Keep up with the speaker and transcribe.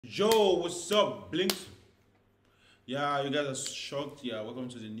Yo, what's up, Blinks? Yeah, you guys are shocked. Yeah, welcome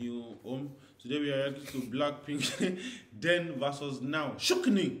to the new home. Today we are reacting to Blackpink, then versus now.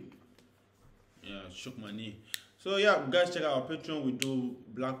 Shookening. Yeah, shook my knee. So yeah, guys, check out our Patreon. We do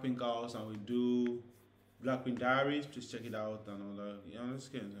Blackpink house and we do Blackpink diaries. Please check it out and all that. Yeah, let's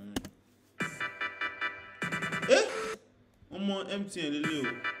get into it. Eh? One more empty and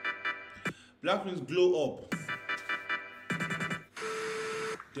little. Blackpink's glow up.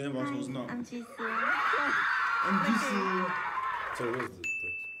 Then versus now. I'm Jisoo. I'm Jisoo. Sorry, what's the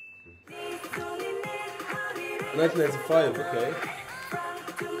 1995, okay.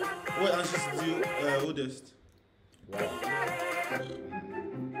 Wait, and she's the oldest.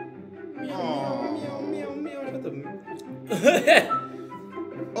 Wow.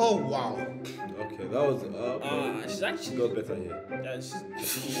 Oh wow. Okay, that was She's actually got better here. yeah,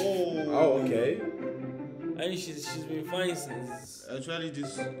 Oh, okay. I mean, she's been fine since. Actually,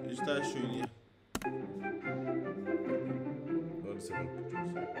 this you start showing here. Not the second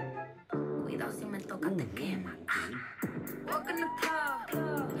picture. Cuidado si me toca te quema. Walk in the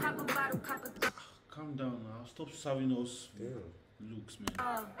club, have a bottle, cup of Calm down now. Stop serving us Damn. looks,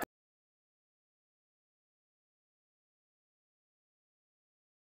 man.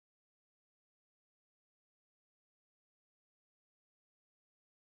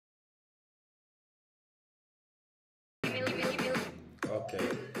 Okay.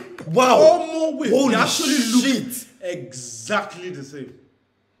 Wow! Oh, wait. Holy They actually shit! look exactly the same.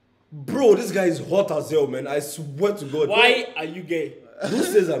 Bro, this guy is hot as hell, man. I swear to God. Why are you gay? Who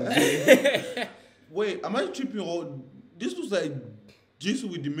says I'm gay? Wait, am I tripping or this looks like Jisoo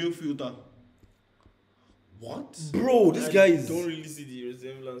with the male filter? What? Bro, this guy is. Don't really see the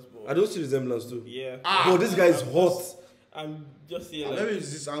resemblance, bro. I don't see resemblance too. Yeah. Bro, this guy is hot. I'm just here like Maybe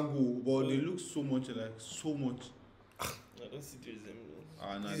it's this angle, but they look so much like so much. I don't see the resemblance.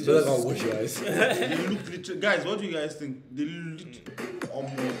 Ah, nah, So that's how I wash your eyes. they look literally, guys. What do you guys think? They look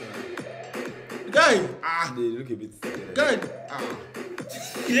guys. Ah, They look a bit. guys. Ah,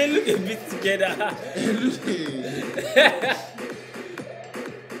 They look a bit together.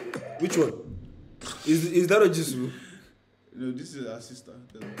 Which one? Is that a Jisoo? No, this is our sister.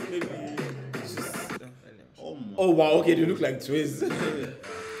 Maybe it's just Oh my. Oh wow, okay, they look like twins.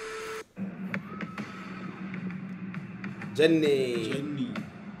 Jenny. Jenny.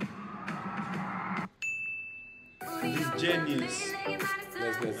 This genius.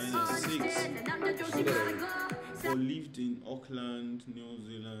 Nice. 96. For lived in Auckland, New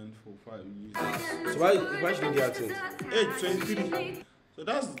Zealand for 5 years. So why should we get accent? Age 23. So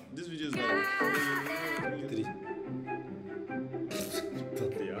that's this video is like 3.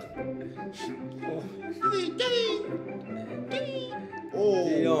 Oh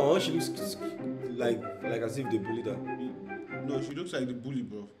Yeah, she looks like as if they bullied her. no, she looks like the bully,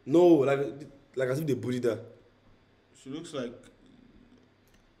 bro. No, like as if they bullied her. She looks like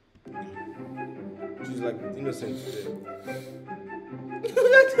She's like innocent.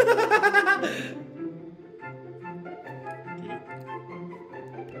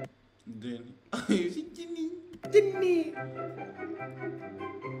 then Jenny.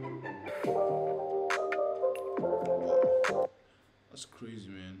 that's crazy,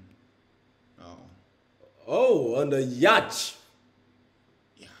 man. Oh Oh, on the yacht.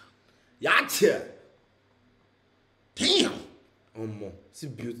 yeah. Yacht. Damn. Oh man, see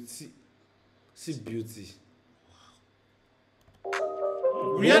beauty. See beauty.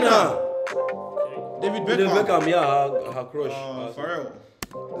 Rihanna. David David Beckham. Beckham, yeah, her crush. Pharrell.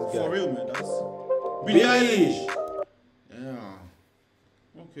 This guy. For real, man. That's Billie Billie. Eilish.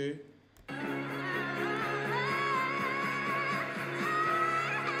 Yeah. Okay.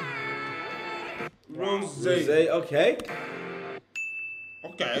 Rose. Rosé, okay.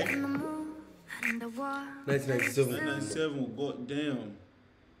 Okay. 1997. 97. God damn.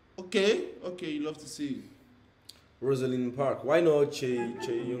 Okay. Okay. You love to see. Rosalind Park. Why not Che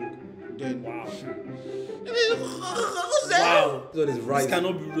Young? Then. Wow. Rose. Wow. This one is This right.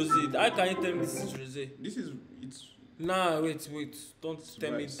 cannot be rosé. How can you tell me this is rosé? This is. It's. Nah, wait. Don't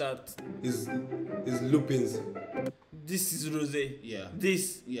tell me rice. that. Is Lupins. This is rosé. Yeah.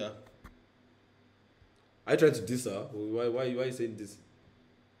 This. Yeah. I tried to diss her. Why you saying this?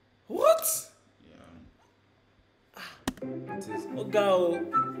 What? Yeah. It is. Oh, girl.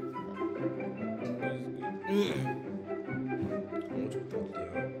 I want to talk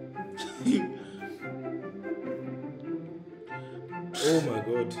here. Oh my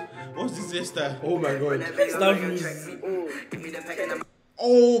god. What's this hairstyle? Oh my god. It's not loose.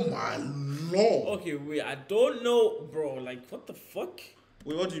 Oh my lord. Okay, wait. I don't know, bro. Like, what the fuck?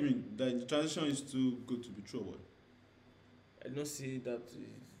 Wait, what do you mean? That the transition is too good to be true? What? I don't see that.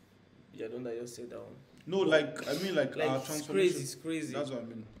 Yeah, don't I just say that one? No, like I mean like our It's transformation. crazy, it's crazy. That's what I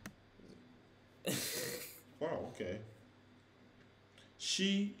mean. Wow, okay.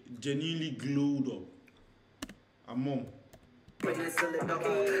 She genuinely glowed up. Her mom. Our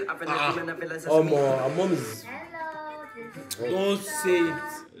mom is. Don't say it.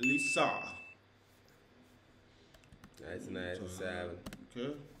 Lisa. 1997.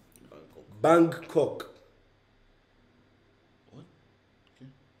 Okay. Bangkok. What? Okay.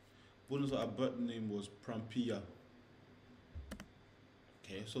 Bonus, her birth name was Prampia.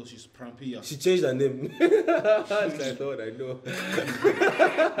 Okay, so she's Prampia. She changed her name. I thought I know.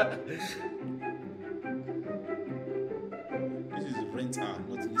 This is Renta,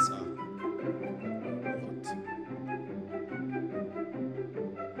 not Lisa. What?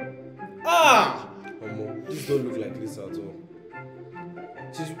 Ah! This don't look like Lisa at all.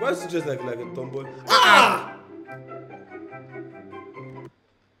 Why is she dressed like a tomboy? Ah!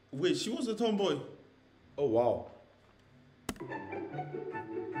 Wait, she was a tomboy. Oh wow.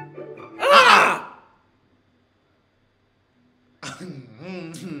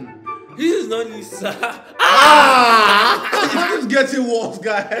 This is not Lisa. It's getting worse,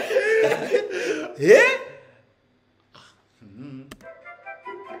 guy. Yeah?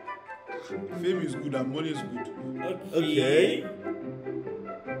 Fame is good and money is good. Okay.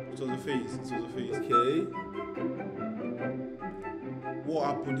 It was a phase. It was a phase. Okay. What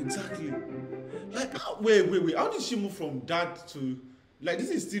happened exactly? Like, wait. How did she move from that to like this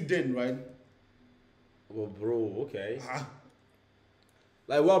is still then, right? Well, bro, okay. Ah.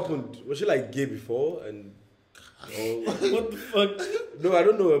 Like, what happened? Was she like gay before? And What the fuck? no, I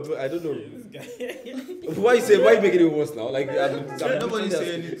don't know. I don't know. Why you making it worse now? Like, Nobody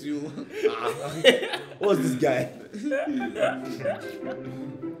say anything. What's this guy?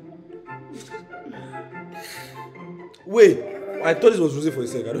 Wait, I thought this was Rosie for a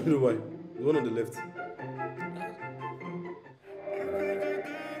sec. I don't know why. The one on the left.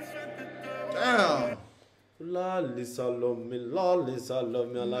 Damn. Lisa love me,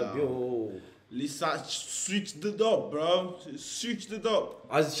 I love you. Lisa switched it up, bro. She switched it up.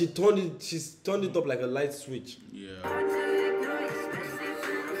 As she's turned it up like a light switch. Yeah.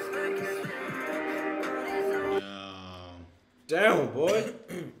 Damn, boy.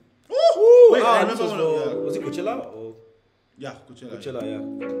 Woo! Wait, I this remember was one for, of was it Coachella? Or yeah, Coachella. Coachella, yeah.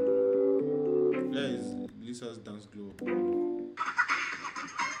 There is Lisa's dance glow.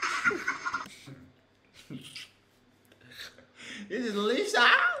 This is Lisa.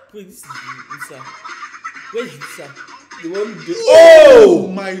 Wait, this is Lisa. Where's Lisa? The one. Oh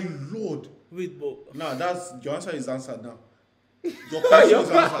my lord. Wait, but No, that's your answer is answered now. Your question is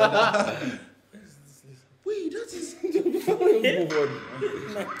answered now. Wait, that is. Move on.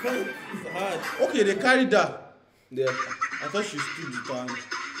 my count is hard. Okay, they carried that. Yeah. I thought she stood it and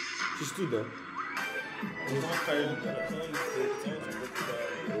She stood there. was not carrying that.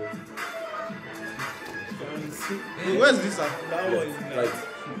 Wait, where's Lisa? That one is Right.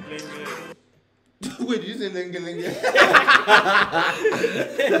 Wait, did you say lenge lenge?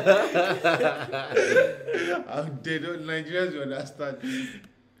 They don't, Nigerians will understand.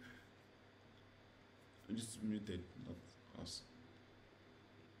 I'm just muted, not us.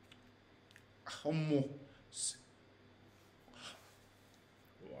 How more?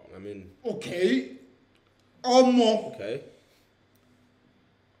 I mean, Okay. More. okay.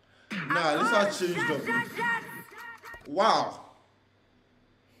 Nah, Lisa changed up. Wow.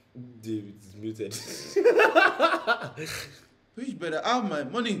 David is muted. Bitch better have my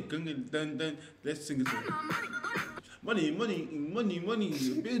money. Then let's sing it. Money.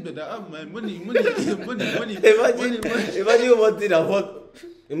 Bitch better have my money. Imagine wanting that what.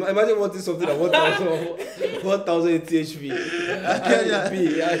 Imagine wanting something at 1,000 THP.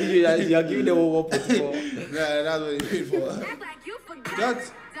 You are giving them 144. Nah, that's what you paid for.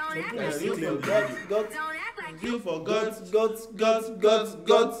 That's you forgot.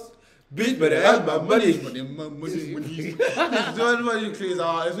 Bitch, but I have my money. Money. It's the one money crazy. It's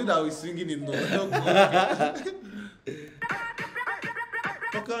not that we're singing in the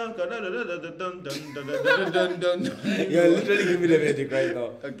You're literally giving them magic right now.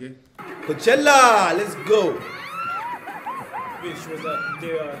 Okay. Coachella, let's go. Wait, she was there.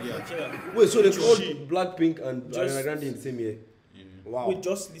 Yeah. Coachella. Wait, so they called She- Blackpink and Just- Ariana Grande in the same year? Wow. Wait,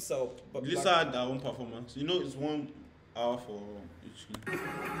 just Lisa. But Lisa had her own performance. You know, it's 1 hour for each.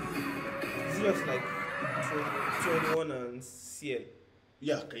 It's just like 21 and CL.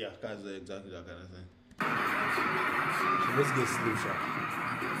 Yeah, that's exactly that kind of thing. So let's get Slim Shot.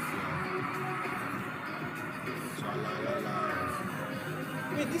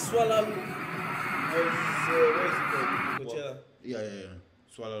 Wait, this Swallow was where is it called? Coachella. Yeah.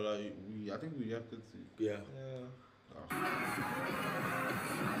 Swallow. I think we reacted to. Yeah.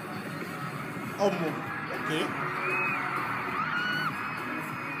 Okay.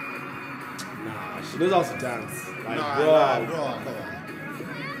 Nah, she knows how to dance. Like, Nah, bro. come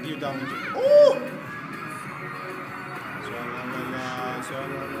on. Give that one. Oh!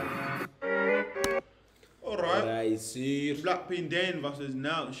 Swallow. Alright. I see. Blackpink then versus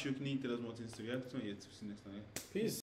now shookening. Tell us more things to react to. Yeah, to see next time. Peace.